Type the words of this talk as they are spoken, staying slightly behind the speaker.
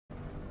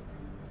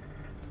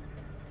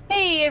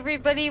Hey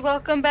everybody,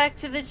 welcome back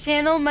to the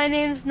channel. My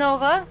name's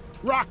Nova.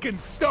 Rockin'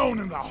 stone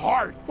in the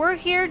heart. We're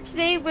here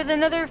today with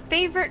another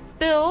favorite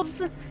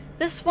builds.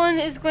 This one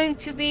is going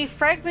to be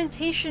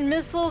fragmentation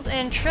missiles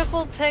and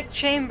triple tech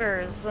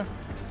chambers.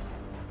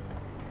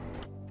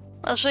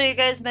 I'll show you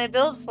guys my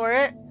build for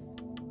it.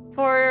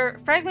 For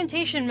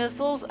fragmentation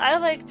missiles, I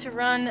like to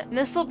run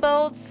missile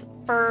belts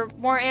for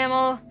more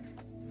ammo,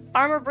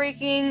 armor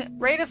breaking,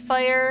 rate of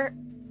fire,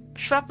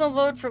 shrapnel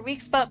load for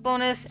weak spot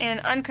bonus, and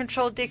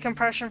uncontrolled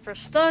decompression for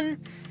stun.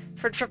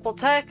 For triple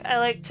tech, I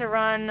like to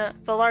run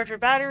the larger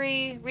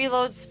battery,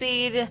 reload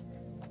speed,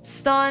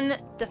 stun,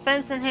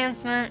 defense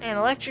enhancement, and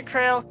electric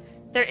rail.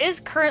 There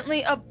is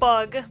currently a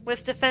bug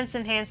with defense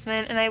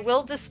enhancement, and I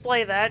will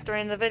display that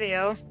during the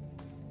video.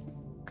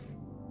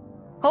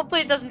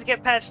 Hopefully it doesn't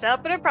get patched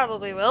out, but it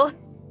probably will.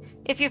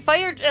 If you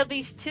fired at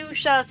least 2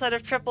 shots out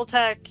of triple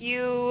tech,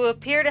 you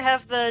appear to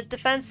have the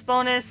defense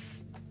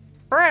bonus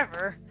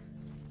forever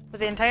for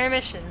the entire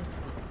mission.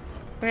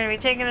 We're gonna be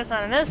taking this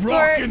on an escort.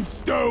 Rockin'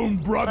 stone,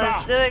 brother.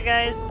 Let's do it,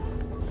 guys.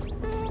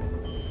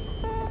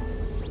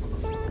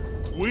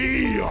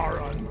 We are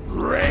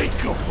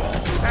unbreakable.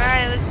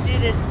 Alright, let's do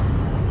this.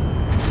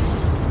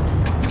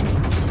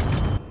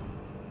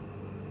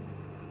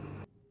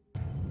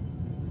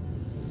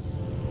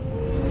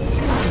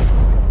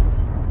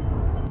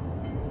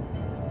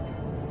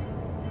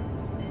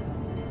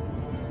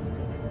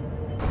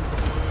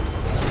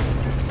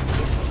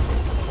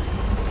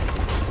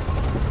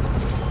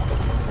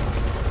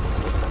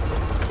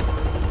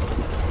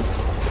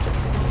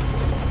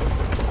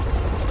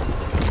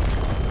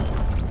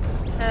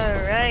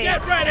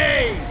 Get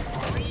ready!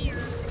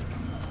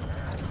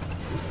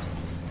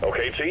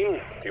 Okay,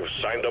 team, you've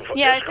signed up for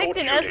Yeah, I escort picked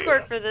an duty.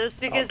 escort for this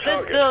because Our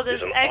this target build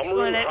is an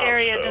excellent at armory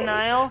area hearthstone,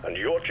 denial. And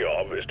your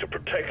job is to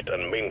protect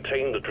and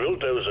maintain the drill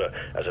dozer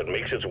as it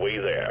makes its way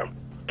there.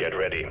 Get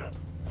ready.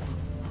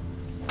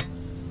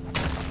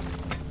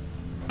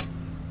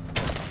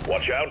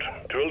 Watch out,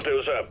 drill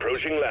dozer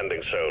approaching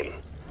landing zone.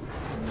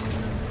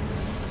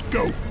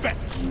 Go fetch.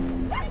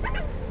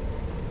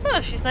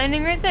 Oh, she's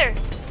landing right there.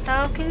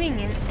 How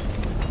convenient.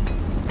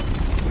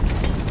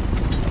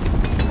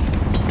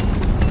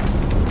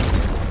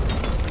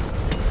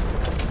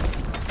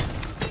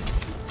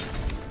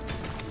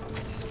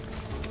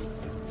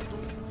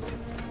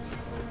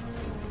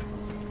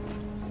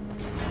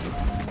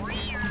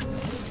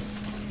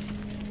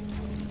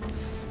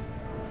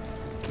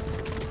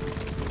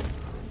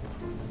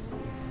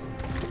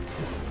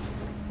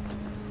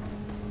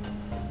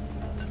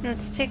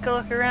 Let's take a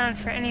look around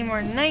for any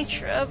more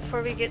nitra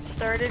before we get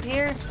started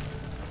here.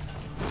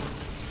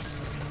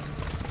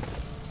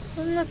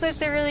 Doesn't look like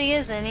there really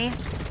is any.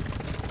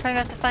 Probably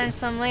have to find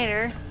some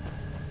later.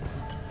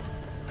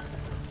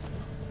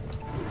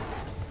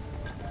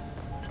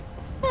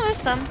 Oh, there's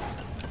some.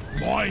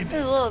 Mine.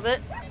 There's a little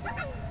bit.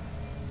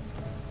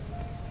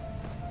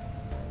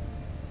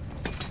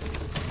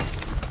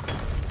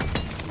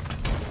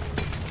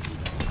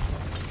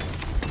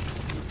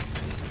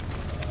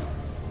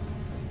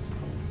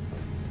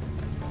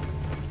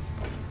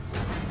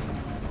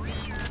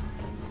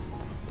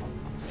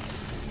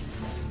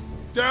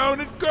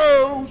 Down it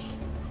goes.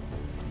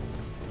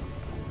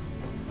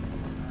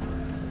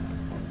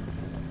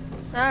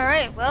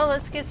 Alright, well,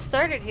 let's get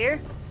started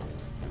here.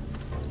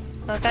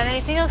 Don't got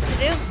anything else to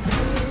do.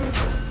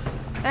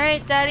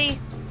 Alright, Daddy.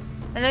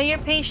 I know you're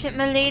patient,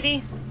 my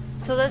lady.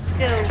 So let's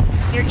go.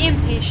 You're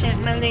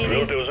impatient, my lady.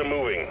 Drill dozer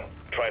moving.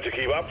 Try to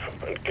keep up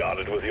and guard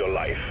it with your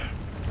life.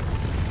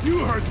 You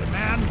heard the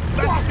man.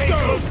 Let's stay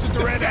close to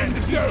the red end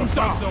and keep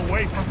ourselves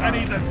away from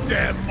any of the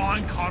damn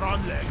minecart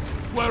on legs.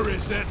 Where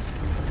is it?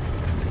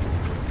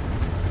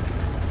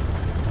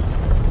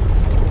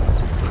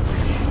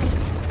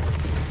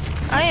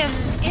 I am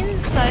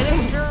inside of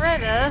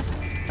Doretta.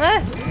 Ah!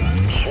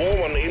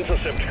 Swarm on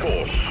intercept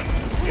course.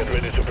 Get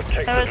ready to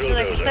protect That the was for drill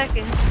like a dozer.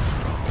 second.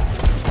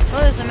 Oh,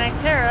 there's a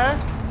Mactera.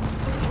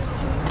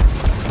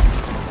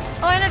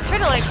 Oh, and a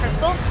Tritolite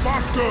crystal.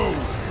 Moscow!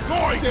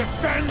 Boy,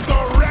 defend the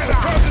red.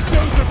 Prepare the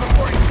dozer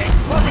before he takes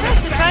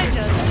That's permanent the Tri damage.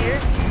 Judge here.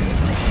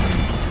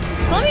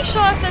 So let me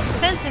show off that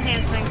defense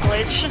enhancement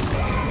glitch.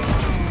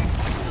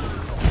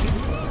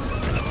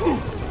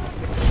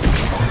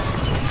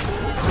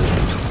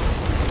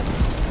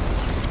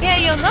 Yeah,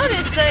 you'll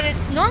notice that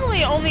it's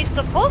normally only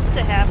supposed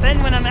to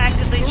happen when I'm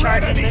actively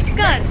charging this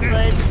gun,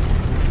 but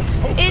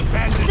it's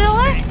still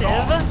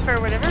active for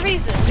whatever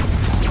reason.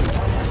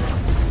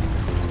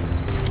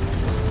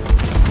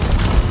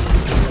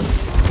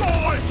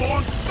 Boy,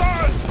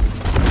 monsters!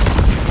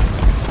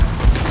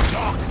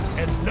 Lock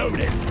and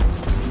loaded.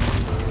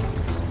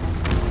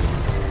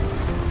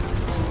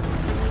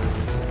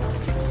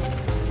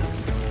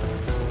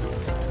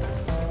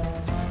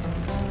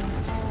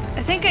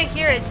 I think I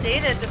hear a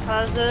data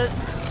deposit.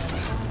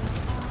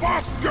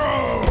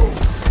 Moscow!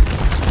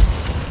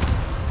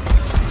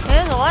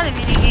 There's a lot of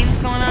mini games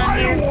going on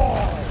here.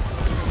 Firewall!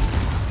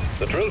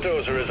 The drill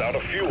dozer is out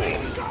of fuel.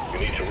 You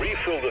need to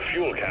refill the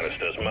fuel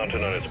canisters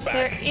mounted on its back.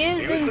 There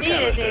is Use the indeed a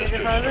canisters data to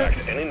deposit.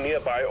 extract any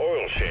nearby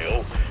oil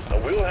shale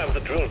we'll have the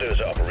drill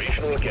dozer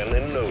operational again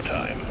in no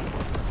time.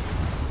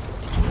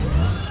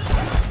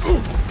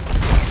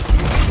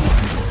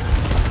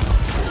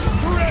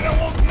 Beretta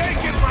won't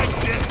make it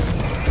like this!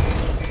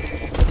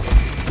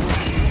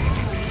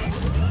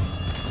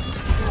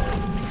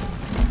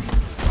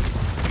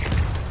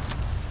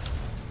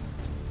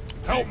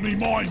 Help me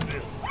mine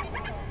this!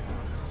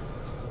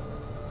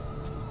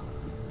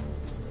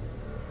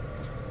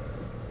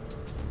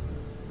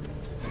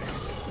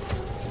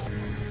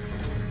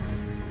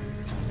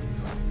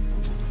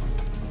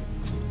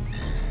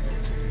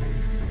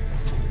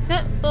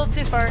 A little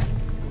too far.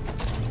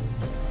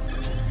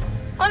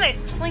 Oh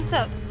nice, it's linked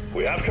up.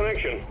 We have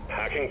connection.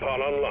 Hacking pod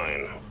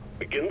online.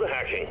 Begin the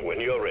hacking when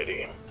you're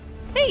ready.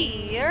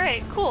 Hey,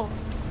 alright, cool.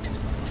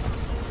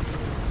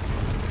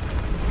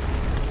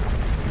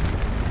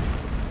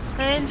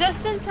 And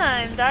just in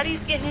time,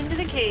 Dottie's getting into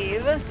the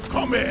cave.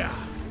 Come here!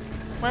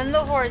 When the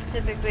horde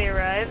typically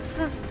arrives.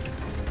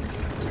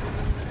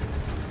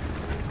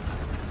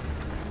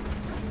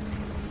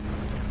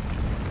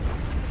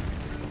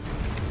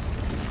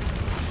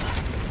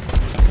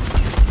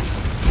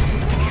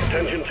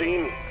 Attention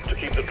team, to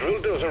keep the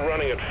drill dozer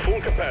running at full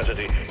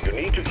capacity, you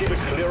need to keep it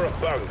clear of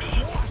bugs.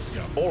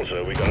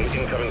 Also, we got an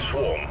incoming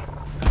swarm.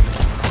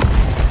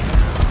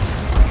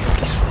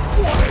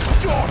 What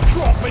a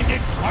jaw-dropping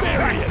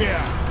experience!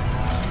 Here.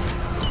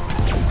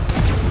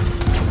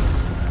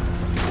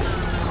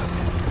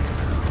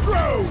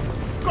 Bro,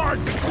 guard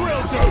the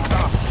drill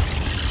dozer!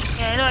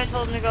 Yeah, I know I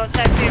told him to go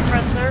attack the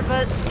oppressor,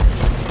 but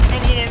I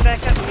need him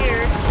back up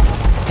here.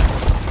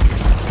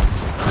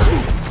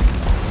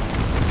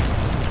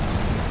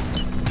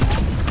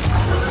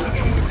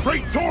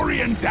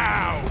 Praetorian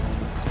down!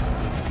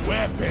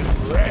 Weapon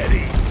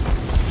ready!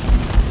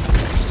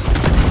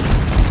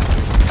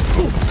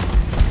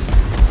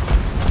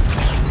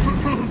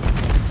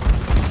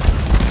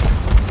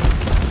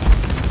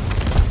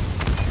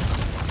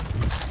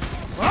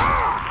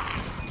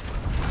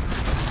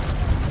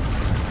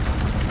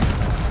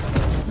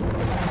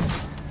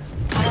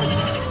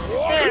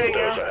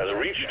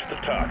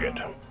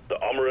 The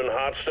Omeran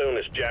Heartstone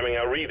is jamming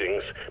our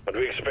readings, but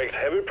we expect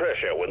heavy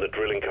pressure when the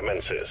drilling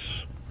commences.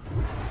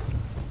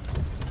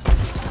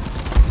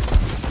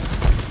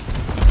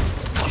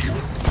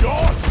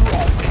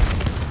 Jaw-dropping!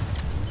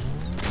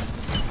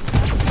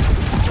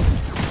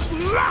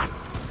 Splat!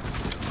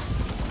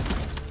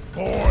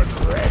 Born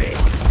ready!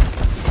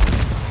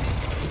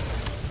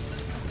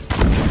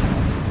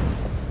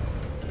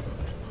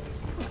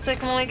 Looks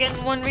like I'm only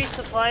getting one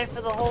resupply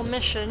for the whole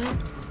mission.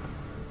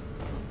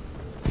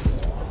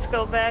 Let's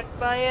go back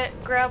by it,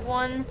 grab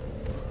one,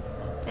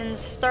 and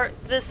start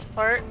this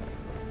part.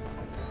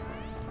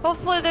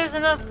 Hopefully there's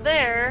enough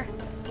there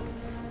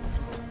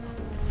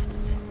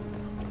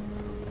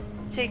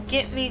to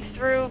get me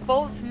through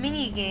both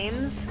mini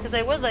games, because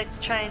I would like to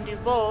try and do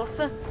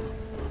both.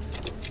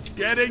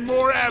 Getting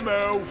more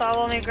ammo! So I'll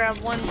only grab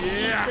one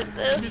piece of Give me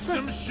this.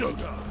 some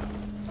sugar.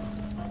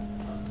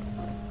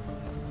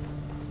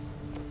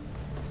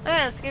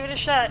 Alright, let's give it a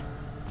shot.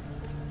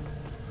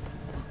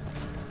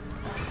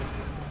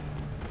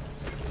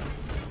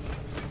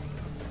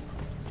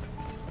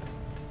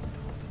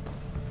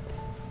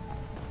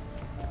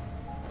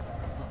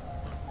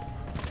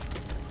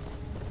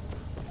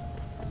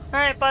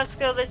 Alright,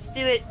 Bosco, let's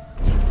do it.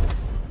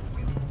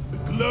 The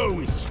glow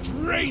is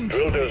strange.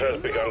 Drill dozer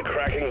has begun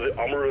cracking the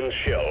Omeran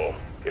shell.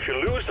 If you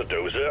lose the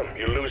dozer,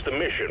 you lose the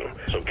mission.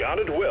 So guard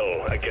it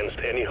well against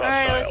any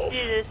Alright, hostile. let's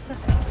do this.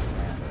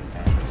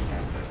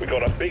 We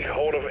got a big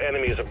horde of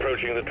enemies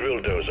approaching the drill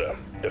dozer.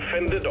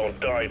 Defend it or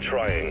die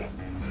trying.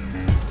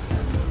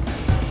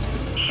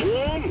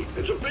 Swarm!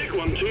 It's a big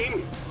one,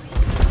 team!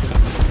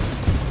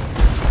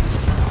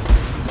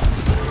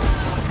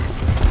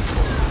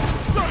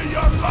 See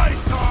you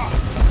later!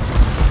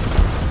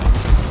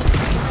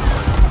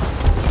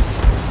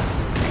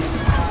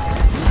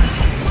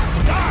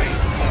 Guys!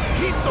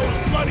 Keep those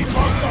bloody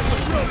bugs off the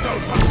drill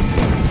dozer!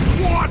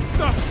 Watch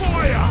the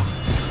fire!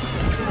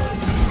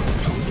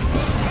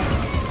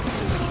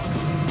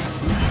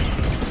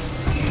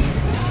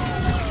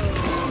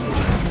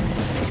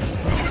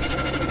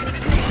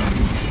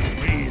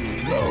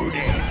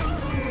 Reloading!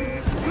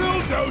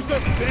 Drill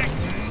dozer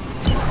fixed!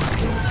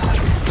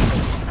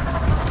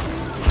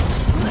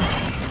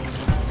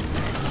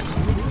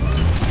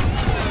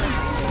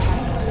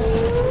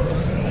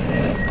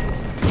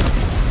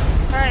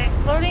 Alright,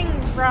 loading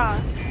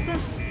rocks.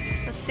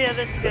 Let's see how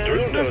this The drill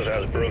goes. dozer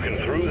has broken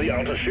through the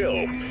outer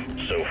shell.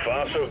 So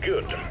far, so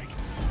good. Stop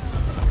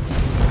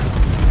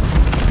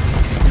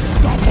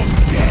them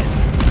dead!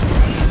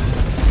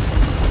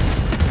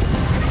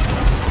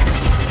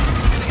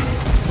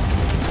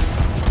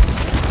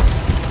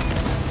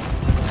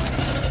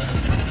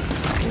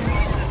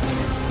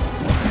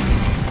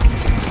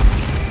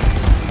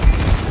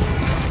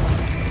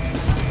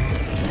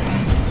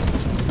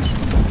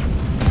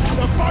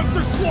 The bugs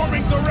are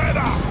swarming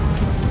Doretta!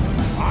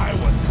 I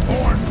was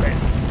born ready.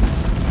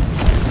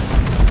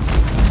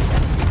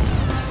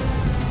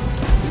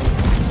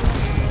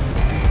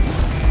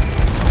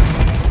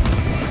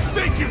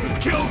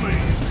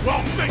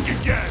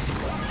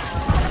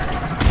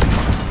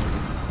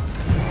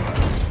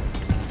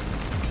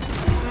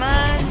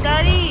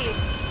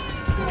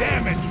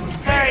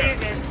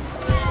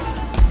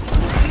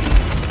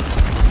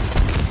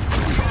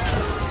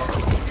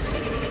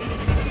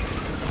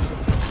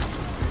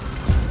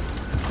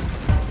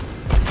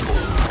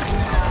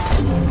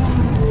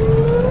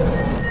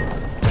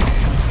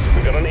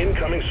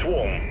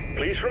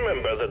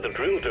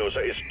 drill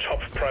dozer is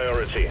top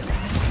priority.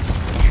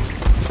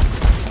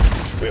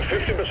 We're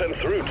 50%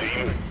 through,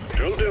 team.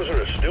 Drill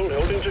dozer is still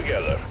holding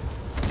together.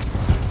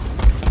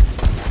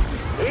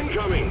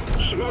 Incoming!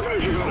 Smoke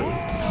as you go!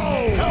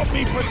 Oh, help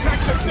me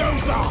protect the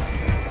dozer!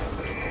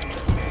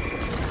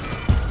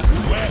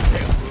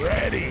 Weapon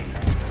ready!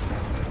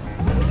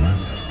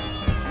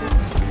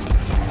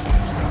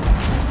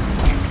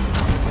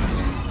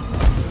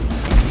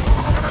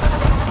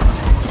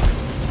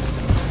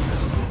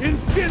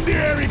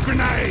 Incendiary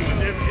grenade!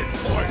 If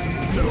it's poison,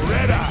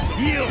 Loretta,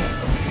 heal!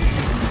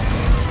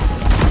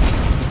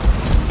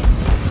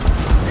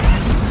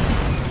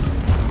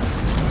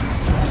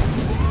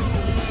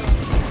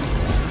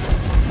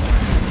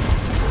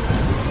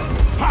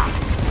 Ha!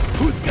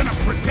 Who's gonna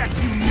protect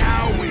you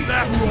now?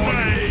 That's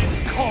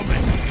right! Come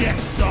and get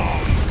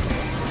some!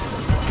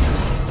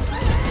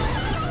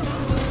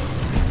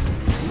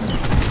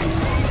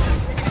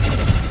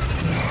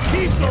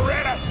 Keep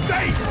Loretta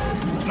safe!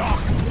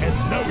 Lock and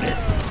loaded!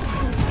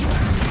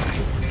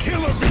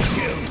 Killer be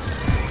killed!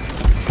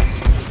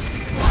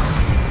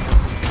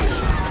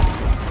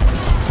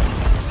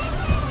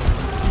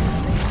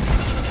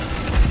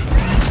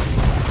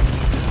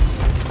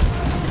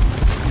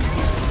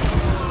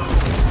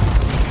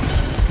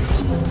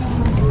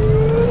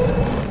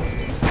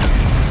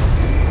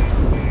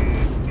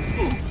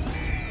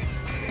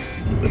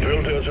 The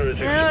drill dozer is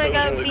Now I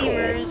got exposing the core.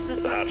 beamers. This The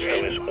is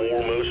Hearthstone great. is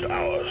almost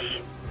ours.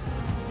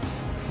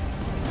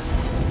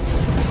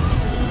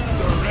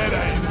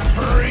 Loretta is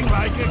purring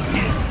like a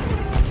kid.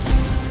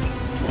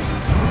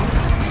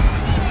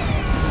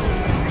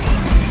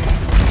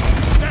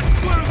 Let's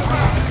clear them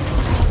out!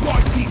 Why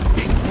these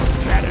things were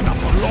bad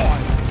enough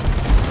alive?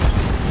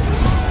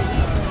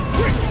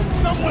 Quick!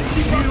 Someone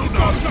keep up the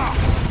dozer!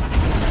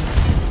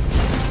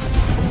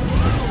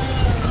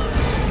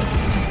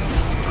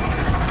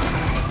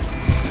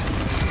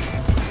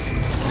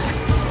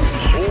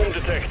 Swarm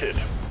detected.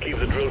 Keep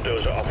the drill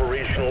dozer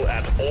operational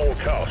at all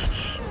costs.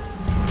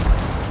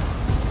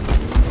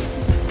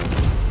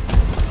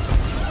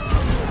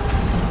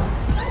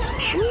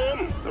 Swarm!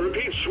 I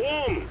repeat,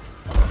 swarm!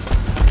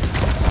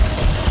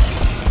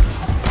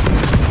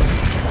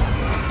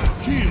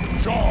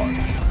 Shield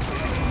charged!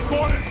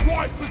 Got it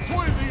right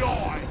between the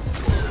eyes!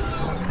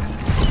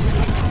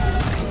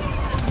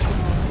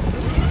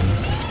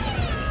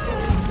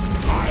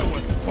 I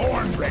was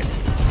born ready!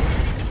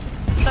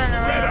 Starting to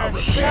run out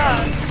of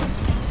shots.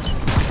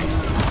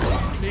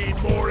 Need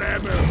more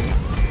ammo!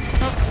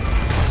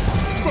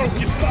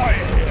 Focus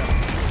fire here!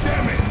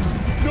 Damn it!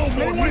 No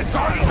more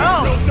missiles!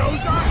 Oh. Drill I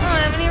dozer!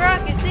 don't have any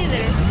rockets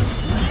either.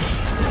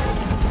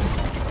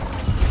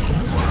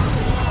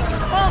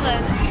 Well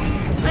then,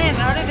 I am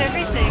out of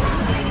everything.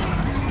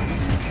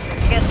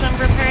 Guess I'm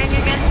preparing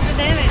against the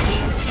damage.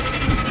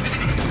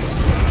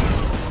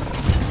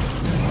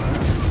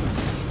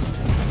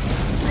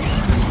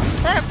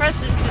 That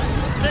oppressor's just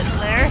sitting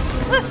there.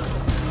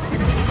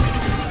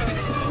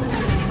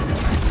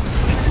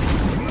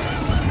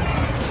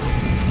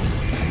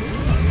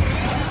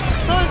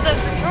 So is that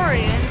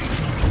Praetorian.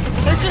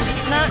 They're just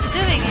not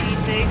doing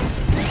anything.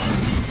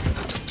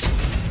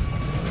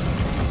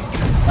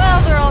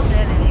 Well, they're all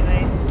dead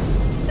anyway.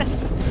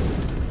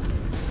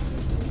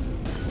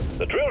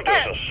 The drill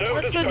Alright, dozer served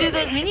let's its go do purpose.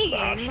 those mini The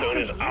games.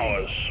 Hearthstone is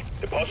ours.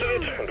 Deposit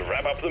it and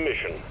wrap up the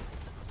mission.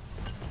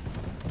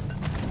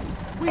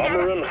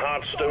 Armor and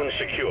Hearthstone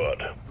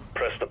secured.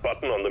 Press the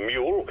button on the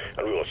mule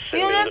and we will We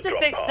send don't in have the to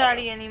drop fix pod.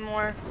 Dottie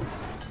anymore.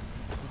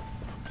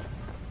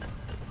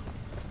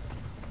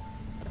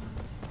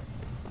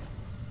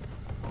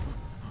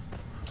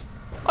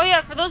 Oh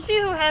yeah, for those of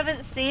you who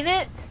haven't seen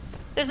it,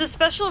 there's a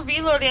special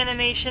reload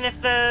animation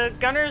if the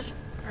gunner's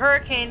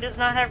Hurricane does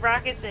not have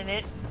rockets in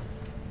it.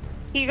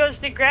 He goes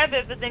to grab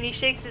it, but then he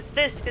shakes his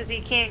fist because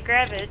he can't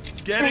grab it.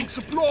 Getting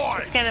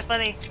supplies! It's kind of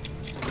funny.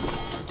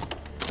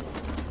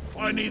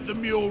 I need the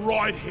mule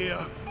right here.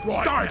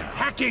 Right Start now.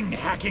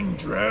 Hacking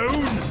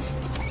drone!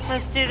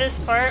 Let's do this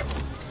part.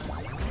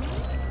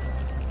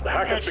 The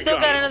hack has Still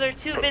begun. got another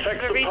 2 bits of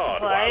Protect a the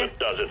pod while resupply. it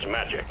does its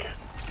magic.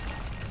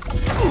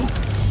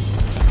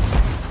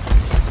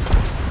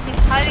 He's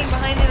hiding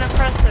behind an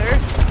oppressor,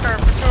 or a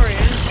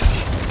Praetorian.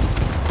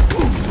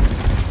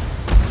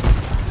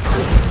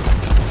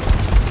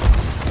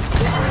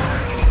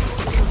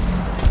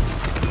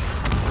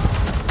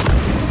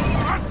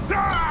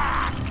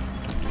 Attack!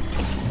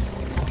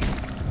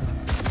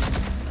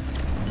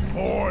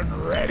 Born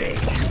ready.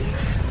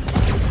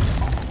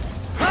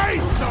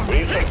 Taste them! We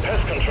need some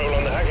pest control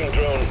on the hacking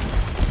drone.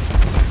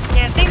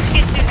 Yeah, if things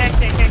get too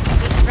hectic, I can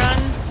just run.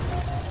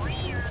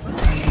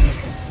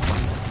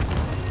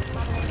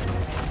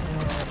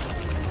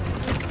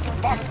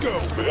 Let's go!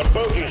 We got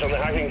bogeys on the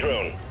hacking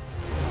drone.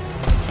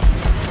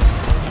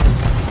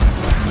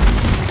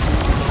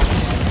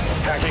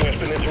 Hacking has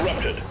been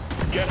interrupted.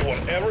 Get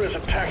whatever is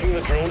attacking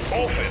the drone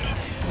off it.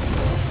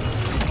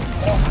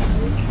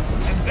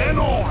 And then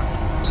on!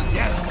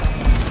 Yes!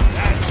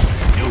 That's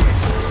do it!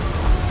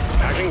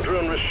 Hacking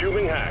drone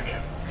resuming hack.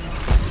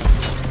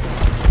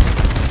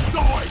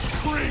 Die,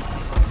 creep!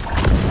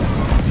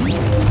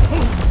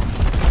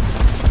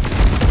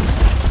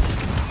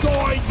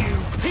 Die, you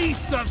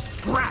piece of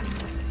scrap!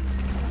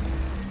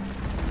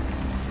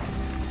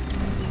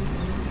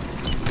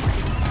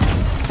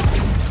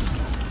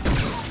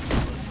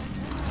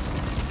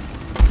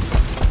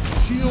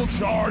 Shield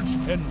charged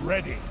and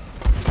ready.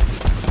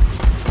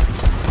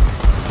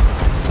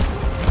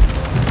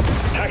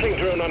 Hacking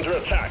drone under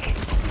attack.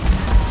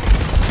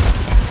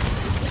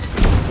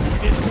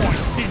 This one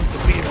seems to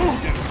be able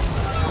to.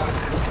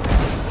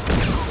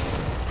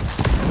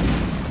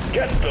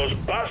 Get those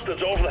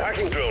bastards off the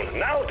hacking drone,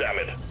 now damn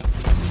it!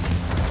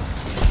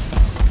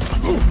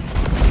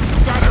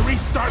 Gotta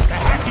restart the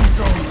hacking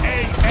drone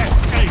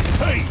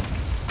ASAP!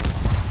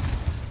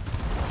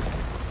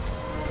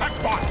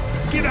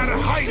 Hackbot, get out of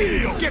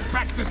hiding and get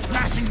back to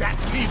smashing that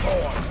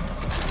keyboard!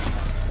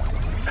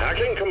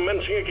 Hacking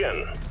commencing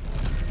again.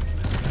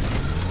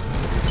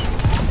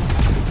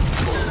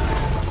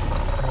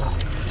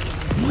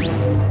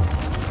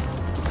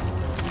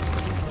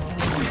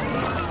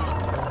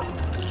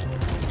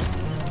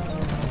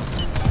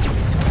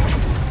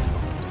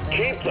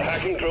 Keep the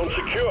hacking drone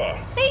secure.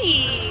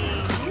 Hey!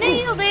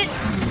 Nailed it!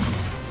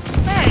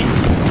 Alright,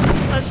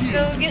 let's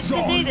go get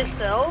the data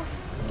cell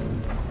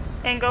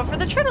and go for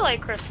the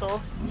Tritolite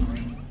crystal.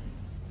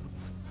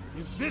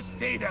 If this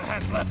data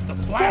has left the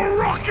planet, the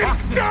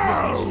process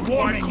will be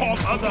swarming called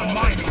other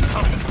mining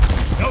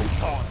companies. No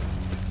time.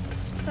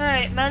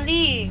 Alright,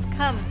 Mali,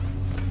 come.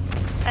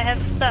 I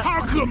have stuff.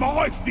 How come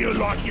I feel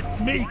like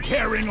it's me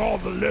carrying all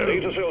the load?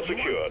 Data cell Want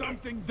secured.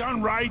 something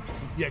done right,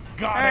 you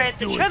gotta Alright,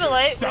 the do it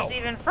Tritolite yourself. was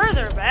even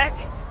further back.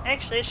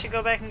 Actually, I should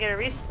go back and get a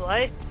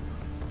resupply.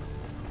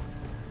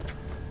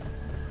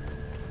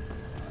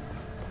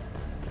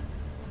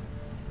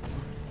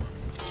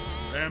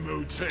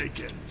 Ammo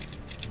taken.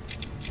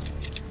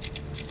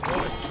 I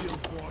feel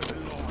quite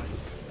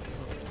alive.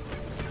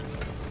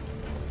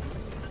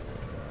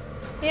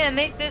 Yeah,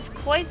 make this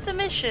quite the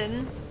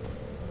mission.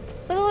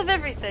 Little of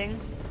everything.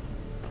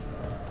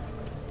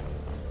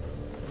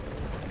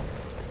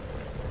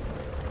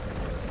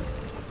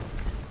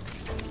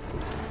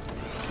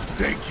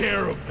 Take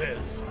care of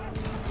this.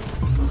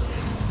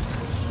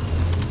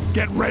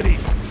 Get ready.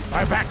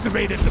 I've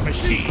activated the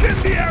machine.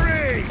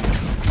 Incendiary!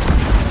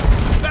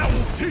 That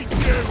will teach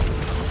you!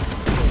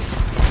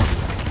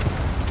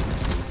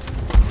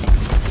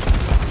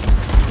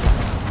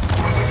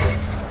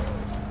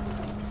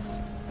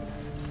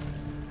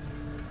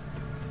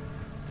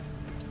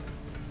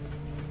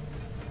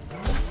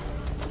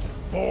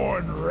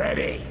 Born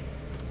ready.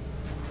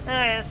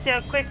 Alright, let's see how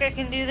quick I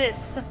can do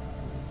this.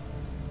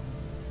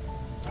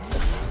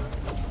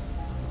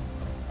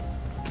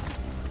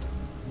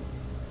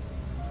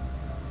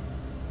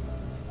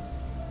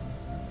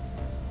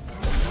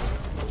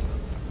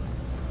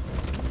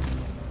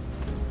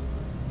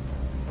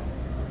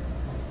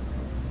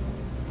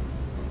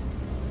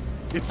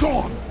 It's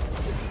on!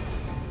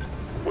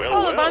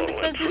 Well, the bomb a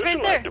dispenser's right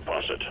Tritolite there.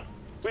 deposit.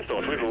 We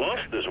thought we'd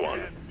lost this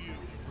one.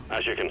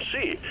 As you can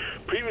see,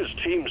 previous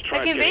teams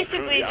tried can getting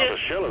through basically the outer just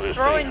shell of this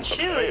throw thing, and but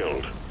shoot.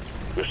 failed.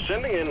 We're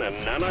sending in a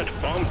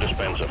nanite bomb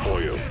dispenser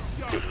for you.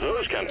 If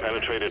those can't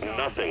penetrate it,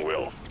 nothing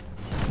will.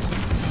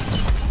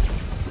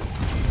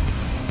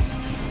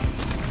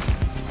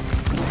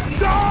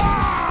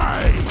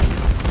 Die!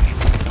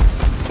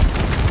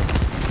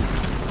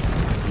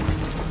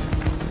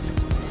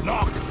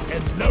 Lock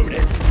and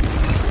loaded.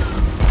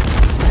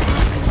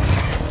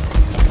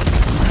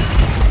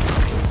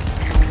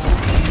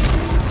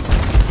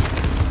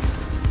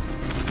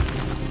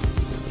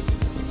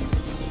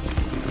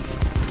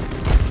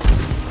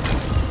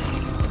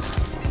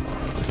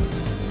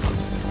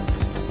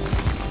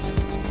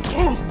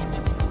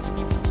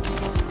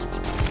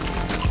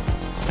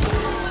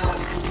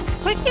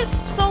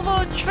 Quickest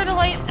solo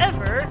Tritolite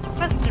ever?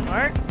 Question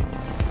mark.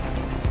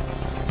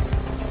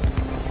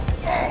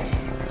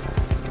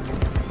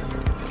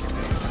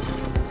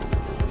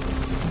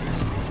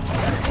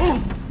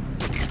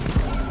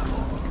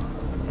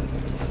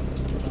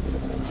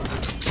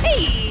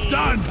 Hey!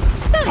 Done!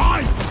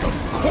 Time for some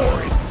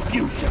core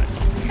infusion!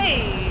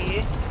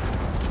 Hey!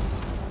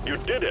 You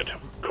did it.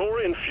 Core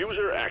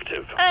infuser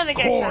active. I don't think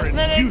I Core have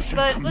cosmetics, infusion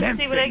but let's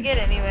see what I commencing. get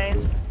anyway.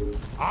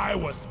 I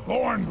was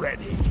born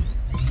ready.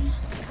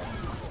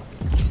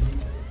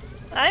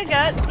 I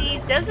got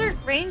the Desert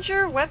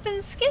Ranger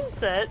weapon skin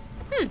set.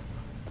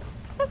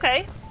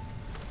 Okay.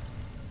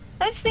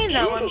 I've seen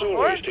that one As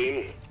before. always,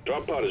 team.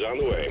 Drop pod is on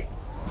the way.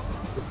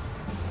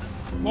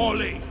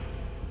 Molly,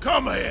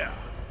 come here.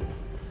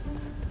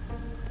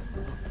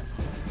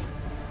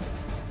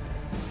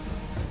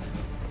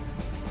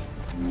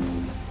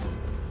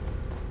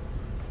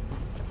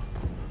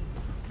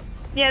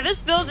 Yeah,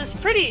 this build is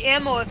pretty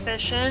ammo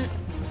efficient.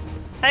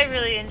 I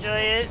really enjoy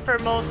it for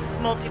most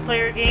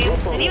multiplayer games Drop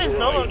pod and even on the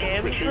solo right.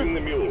 games. Retrieving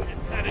the mule.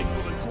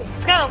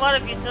 It's got a lot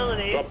of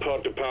utility. Drop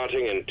pod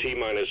departing in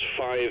T-minus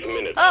 5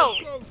 minutes. Oh!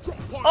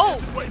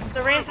 Oh!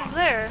 The ramp is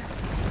there.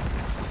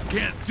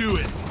 Can't do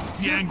it.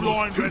 The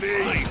angle's too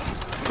steep.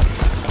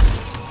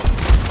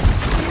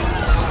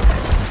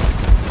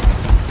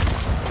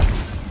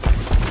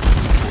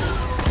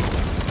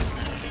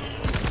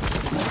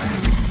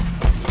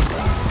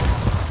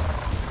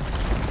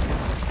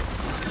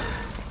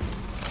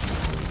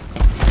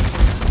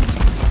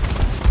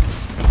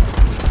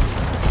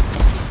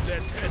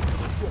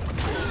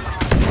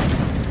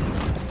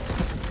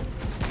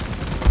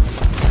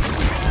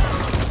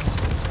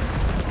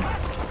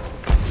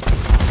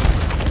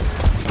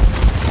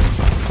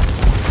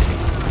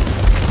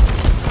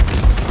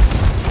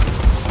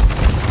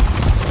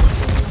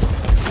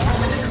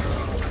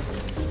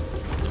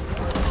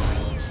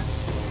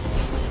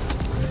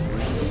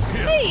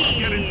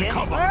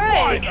 cover!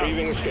 Alright.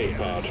 Retrieving escape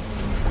pod.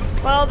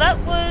 Well, that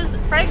was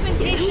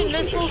fragmentation Fuel's been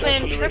missiles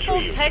and successfully triple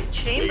retrieved. tech Lead,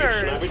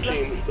 chambers.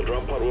 snappy team. The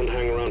drop pod won't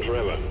hang around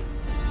forever.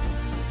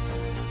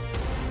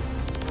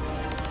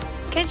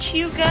 Catch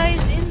you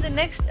guys in the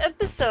next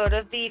episode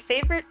of the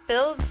Favorite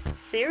Builds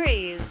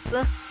series.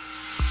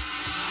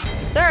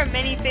 There are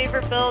many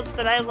favorite builds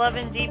that I love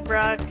in Deep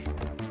Rock.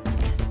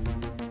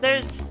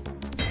 There's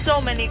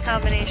so many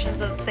combinations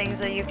of things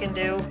that you can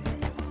do.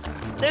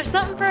 There's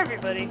something for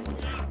everybody.